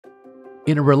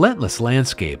In a relentless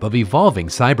landscape of evolving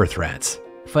cyber threats,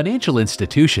 financial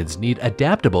institutions need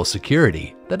adaptable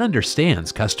security that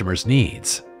understands customers'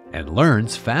 needs and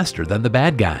learns faster than the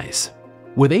bad guys.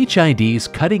 With HID's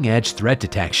cutting-edge threat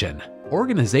detection,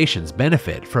 organizations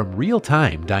benefit from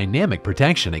real-time dynamic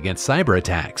protection against cyber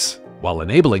attacks, while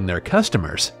enabling their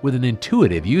customers with an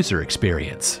intuitive user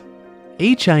experience.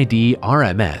 HID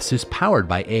RMS is powered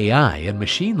by AI and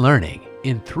machine learning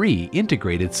in 3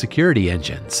 integrated security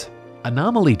engines.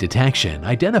 Anomaly detection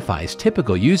identifies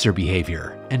typical user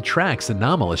behavior and tracks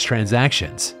anomalous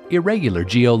transactions, irregular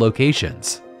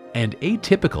geolocations, and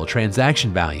atypical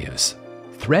transaction values.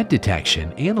 Threat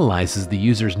detection analyzes the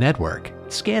user's network,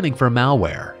 scanning for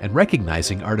malware and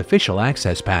recognizing artificial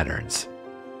access patterns.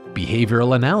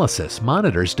 Behavioral analysis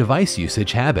monitors device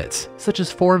usage habits, such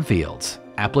as form fields,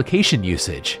 application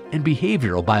usage, and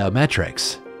behavioral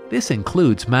biometrics. This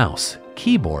includes mouse,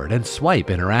 keyboard, and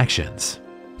swipe interactions.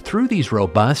 Through these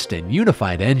robust and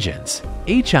unified engines,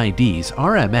 HID's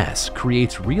RMS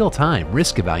creates real-time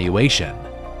risk evaluation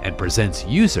and presents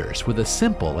users with a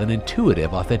simple and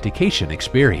intuitive authentication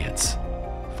experience.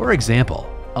 For example,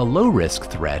 a low-risk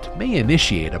threat may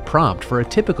initiate a prompt for a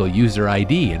typical user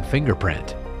ID and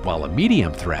fingerprint, while a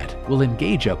medium threat will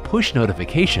engage a push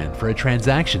notification for a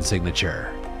transaction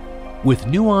signature. With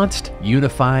nuanced,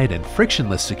 unified, and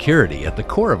frictionless security at the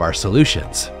core of our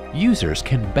solutions, users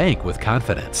can bank with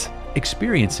confidence,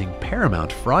 experiencing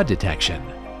paramount fraud detection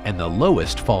and the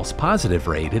lowest false positive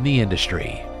rate in the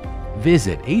industry.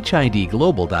 Visit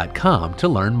hidglobal.com to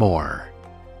learn more.